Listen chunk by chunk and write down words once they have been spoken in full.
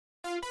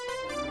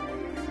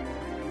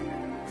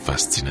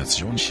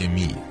Faszination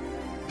Chemie,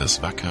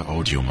 das Wacker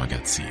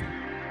Audiomagazin.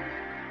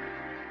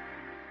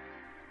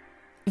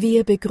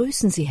 Wir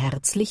begrüßen Sie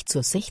herzlich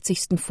zur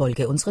 60.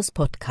 Folge unseres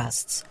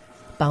Podcasts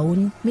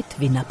Bauen mit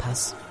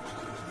Winnerpass.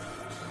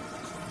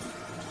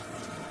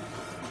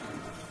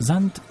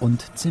 Sand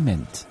und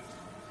Zement.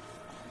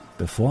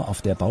 Bevor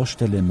auf der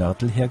Baustelle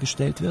Mörtel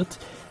hergestellt wird,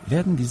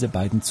 werden diese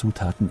beiden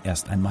Zutaten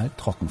erst einmal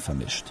trocken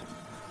vermischt.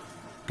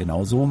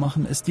 Genauso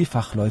machen es die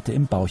Fachleute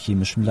im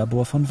bauchemischen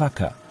Labor von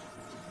Wacker.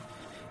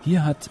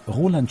 Hier hat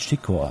Roland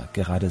Schicor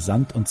gerade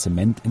Sand und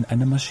Zement in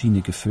eine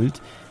Maschine gefüllt,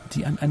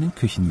 die an einen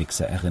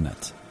Küchenmixer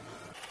erinnert.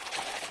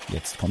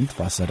 Jetzt kommt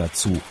Wasser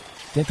dazu,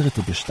 der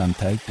dritte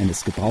Bestandteil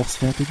eines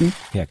gebrauchsfertigen,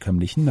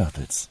 herkömmlichen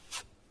Mörtels.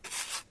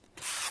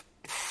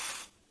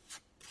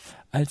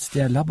 Als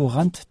der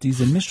Laborant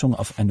diese Mischung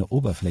auf eine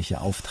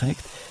Oberfläche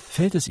aufträgt,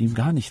 fällt es ihm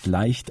gar nicht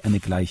leicht, eine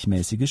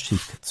gleichmäßige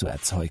Schicht zu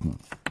erzeugen.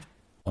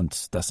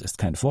 Und das ist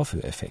kein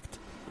Vorführeffekt.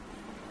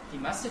 Die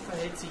Masse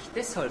verhält sich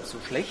deshalb so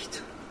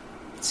schlecht,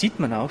 sieht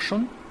man auch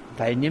schon,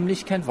 weil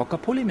nämlich kein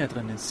Wacker-Polymer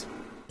drin ist.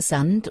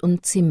 Sand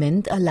und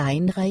Zement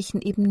allein reichen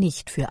eben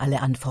nicht für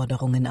alle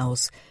Anforderungen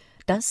aus.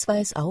 Das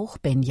weiß auch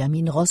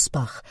Benjamin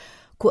Rosbach,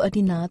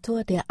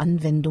 Koordinator der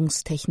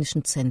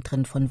anwendungstechnischen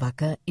Zentren von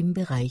Wacker im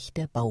Bereich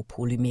der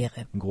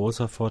Baupolymere. Ein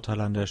großer Vorteil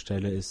an der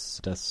Stelle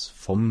ist, dass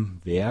vom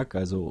Werk,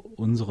 also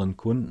unseren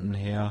Kunden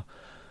her,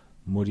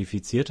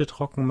 modifizierte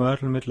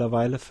Trockenmörtel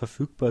mittlerweile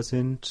verfügbar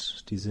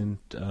sind. Die sind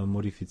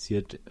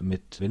modifiziert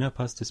mit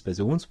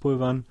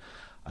Winnerpass-Dispersionspulvern,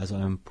 also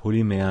einem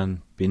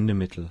polymeren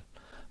Bindemittel,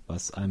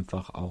 was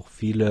einfach auch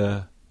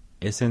viele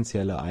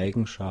essentielle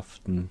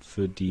Eigenschaften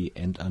für die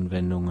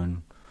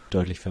Endanwendungen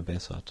deutlich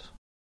verbessert.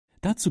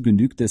 Dazu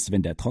genügt es,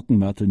 wenn der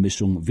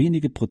Trockenmörtelmischung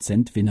wenige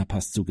Prozent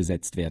Winnerpass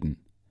zugesetzt werden.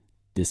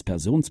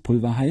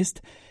 Dispersionspulver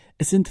heißt,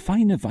 es sind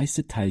feine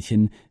weiße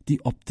Teilchen,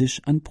 die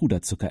optisch an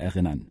Puderzucker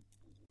erinnern.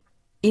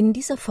 In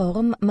dieser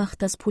Form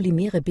macht das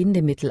polymere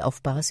Bindemittel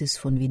auf Basis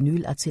von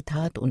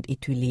Vinylacetat und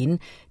Ethylen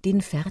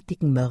den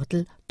fertigen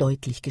Mörtel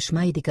deutlich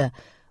geschmeidiger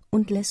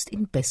und lässt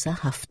ihn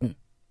besser haften.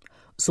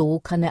 So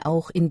kann er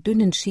auch in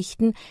dünnen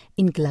Schichten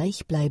in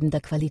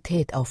gleichbleibender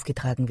Qualität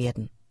aufgetragen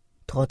werden.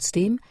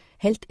 Trotzdem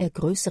hält er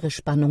größere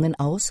Spannungen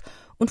aus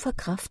und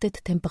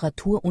verkraftet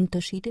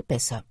Temperaturunterschiede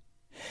besser.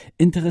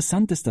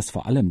 Interessant ist das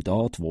vor allem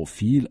dort, wo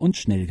viel und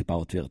schnell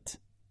gebaut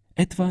wird.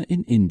 Etwa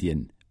in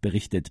Indien,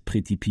 berichtet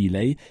Priti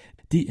Pillay,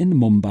 die in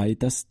Mumbai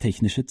das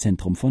technische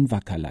Zentrum von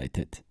Wacker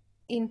leitet.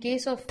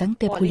 Dank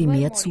der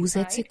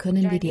Polymerzusätze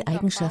können wir die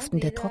Eigenschaften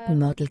der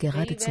Trockenmörtel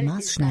geradezu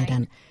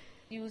maßschneidern.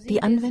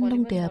 Die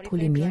Anwendung der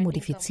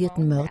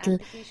polymermodifizierten Mörtel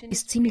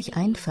ist ziemlich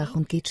einfach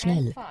und geht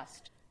schnell.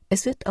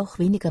 Es wird auch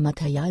weniger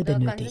Material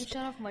benötigt.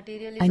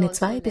 Eine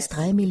 2 bis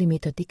 3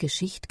 Millimeter dicke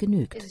Schicht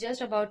genügt.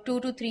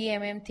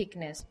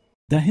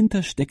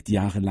 Dahinter steckt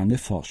jahrelange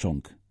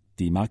Forschung.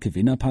 Die Marke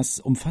Winnerpass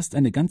umfasst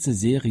eine ganze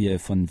Serie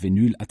von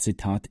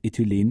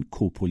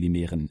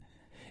Vinylacetat-Ethylen-Copolymeren.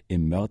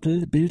 Im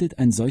Mörtel bildet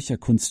ein solcher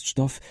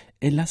Kunststoff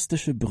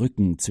elastische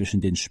Brücken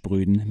zwischen den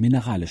spröden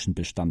mineralischen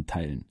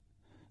Bestandteilen.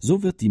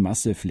 So wird die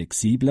Masse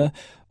flexibler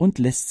und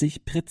lässt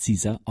sich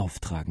präziser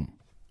auftragen.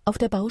 Auf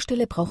der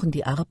Baustelle brauchen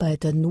die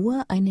Arbeiter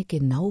nur eine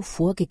genau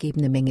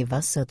vorgegebene Menge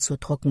Wasser zur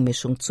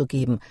Trockenmischung zu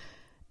geben.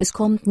 Es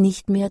kommt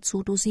nicht mehr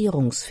zu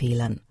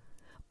Dosierungsfehlern.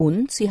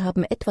 Und sie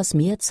haben etwas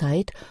mehr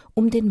Zeit,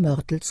 um den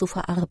Mörtel zu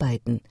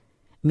verarbeiten.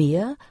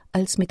 Mehr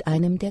als mit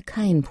einem, der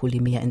kein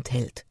Polymer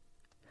enthält.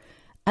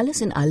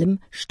 Alles in allem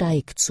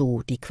steigt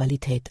so die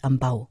Qualität am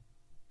Bau.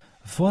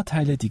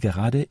 Vorteile, die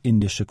gerade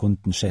indische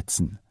Kunden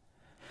schätzen.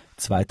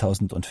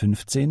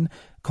 2015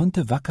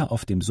 konnte Wacker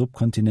auf dem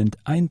Subkontinent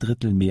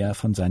 1/3 mehr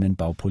von seinen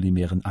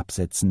Baupolymeren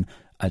absetzen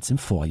als im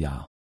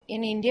Vorjahr.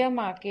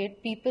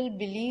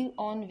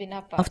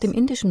 Auf dem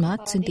indischen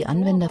Markt sind die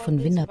Anwender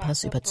von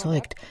Winnerpass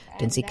überzeugt,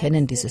 denn sie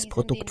kennen dieses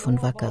Produkt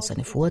von Wacker,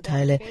 seine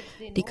Vorteile,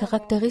 die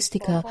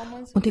Charakteristika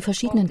und die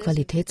verschiedenen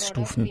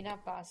Qualitätsstufen.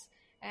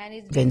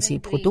 Wenn Sie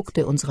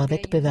Produkte unserer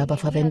Wettbewerber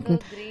verwenden,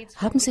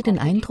 haben Sie den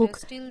Eindruck,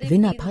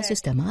 Winnerpass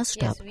ist der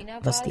Maßstab,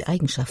 was die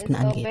Eigenschaften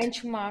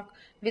angeht.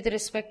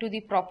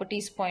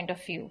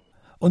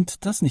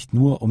 Und das nicht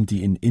nur, um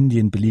die in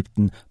Indien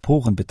beliebten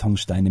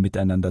Porenbetonsteine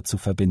miteinander zu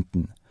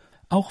verbinden.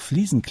 Auch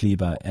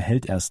Fliesenkleber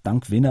erhält erst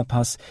dank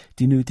Winnerpass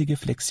die nötige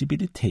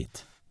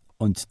Flexibilität.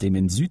 Und dem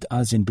in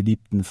Südasien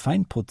beliebten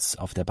Feinputz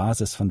auf der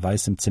Basis von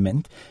weißem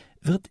Zement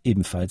wird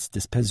ebenfalls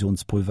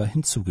Dispersionspulver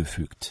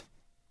hinzugefügt.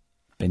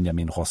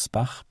 Benjamin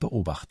Rosbach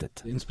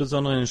beobachtet.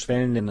 Insbesondere in den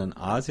Schwellenländern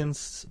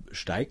Asiens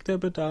steigt der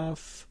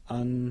Bedarf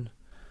an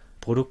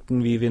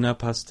Produkten wie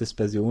Winnerpass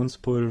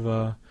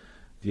Dispersionspulver.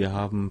 Wir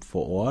haben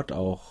vor Ort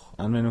auch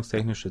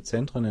anwendungstechnische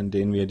Zentren, in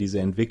denen wir diese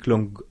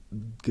Entwicklung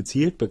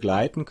gezielt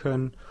begleiten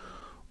können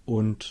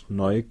und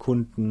neue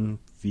Kunden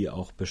wie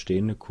auch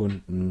bestehende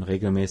Kunden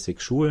regelmäßig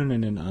schulen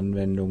in den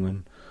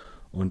Anwendungen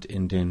und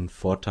in den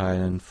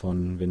Vorteilen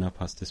von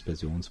Winnerpass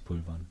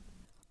Dispersionspulvern.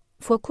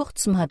 Vor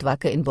kurzem hat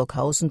Wacker in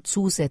Burghausen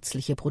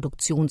zusätzliche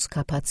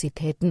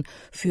Produktionskapazitäten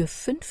für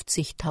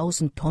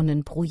 50.000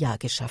 Tonnen pro Jahr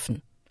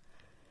geschaffen.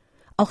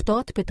 Auch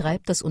dort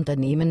betreibt das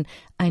Unternehmen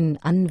ein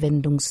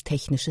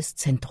anwendungstechnisches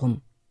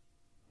Zentrum.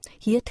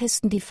 Hier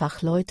testen die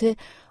Fachleute,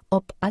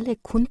 ob alle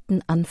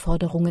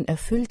Kundenanforderungen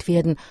erfüllt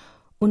werden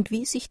und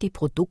wie sich die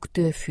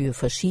Produkte für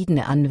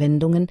verschiedene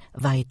Anwendungen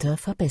weiter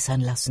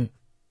verbessern lassen.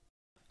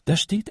 Da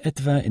steht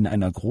etwa in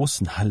einer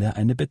großen Halle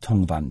eine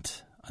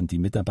Betonwand, an die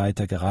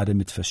Mitarbeiter gerade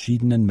mit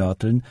verschiedenen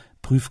Mörteln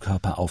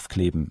Prüfkörper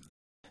aufkleben.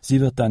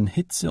 Sie wird dann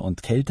Hitze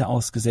und Kälte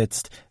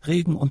ausgesetzt,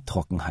 Regen und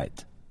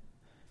Trockenheit.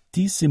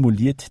 Dies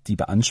simuliert die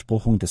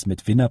Beanspruchung des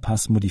mit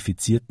Winnerpass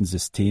modifizierten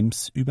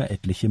Systems über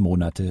etliche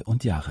Monate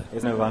und Jahre. Das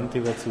ist eine Wand,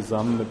 die wir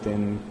zusammen mit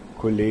den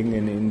Kollegen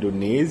in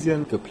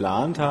Indonesien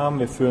geplant haben.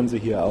 Wir führen sie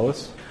hier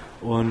aus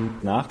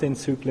und nach den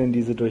Zyklen,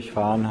 die sie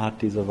durchfahren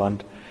hat, diese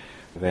Wand,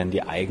 werden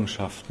die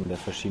Eigenschaften der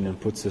verschiedenen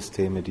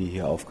Putzsysteme, die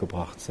hier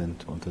aufgebracht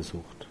sind,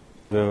 untersucht.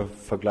 Wir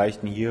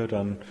vergleichen hier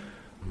dann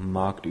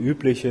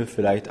marktübliche,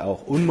 vielleicht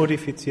auch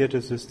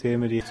unmodifizierte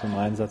Systeme, die zum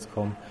Einsatz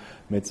kommen,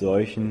 mit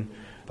solchen,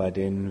 bei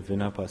denen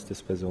Winnerpass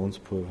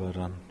Dispersionspulver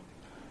dann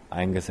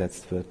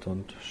eingesetzt wird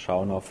und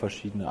schauen auf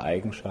verschiedene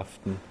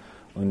Eigenschaften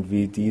und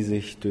wie die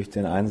sich durch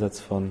den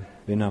Einsatz von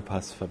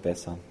Winnerpass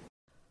verbessern.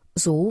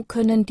 So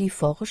können die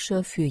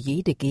Forscher für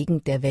jede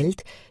Gegend der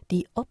Welt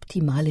die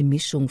optimale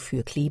Mischung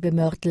für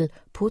Klebemörtel,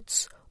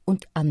 Putz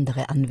und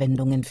andere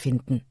Anwendungen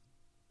finden.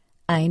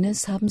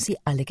 Eines haben sie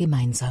alle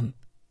gemeinsam: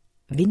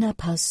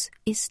 Winnerpass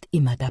ist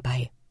immer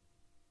dabei.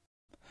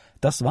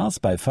 Das war's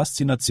bei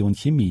Faszination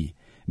Chemie.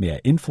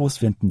 Mehr Infos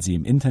finden Sie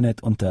im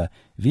Internet unter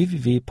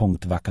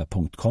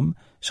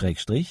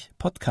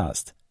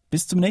www.wacker.com/podcast.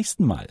 Bis zum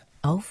nächsten Mal.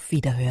 Auf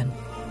Wiederhören.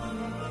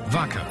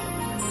 Wacker.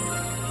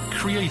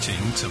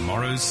 Creating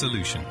tomorrow's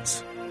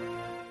solutions.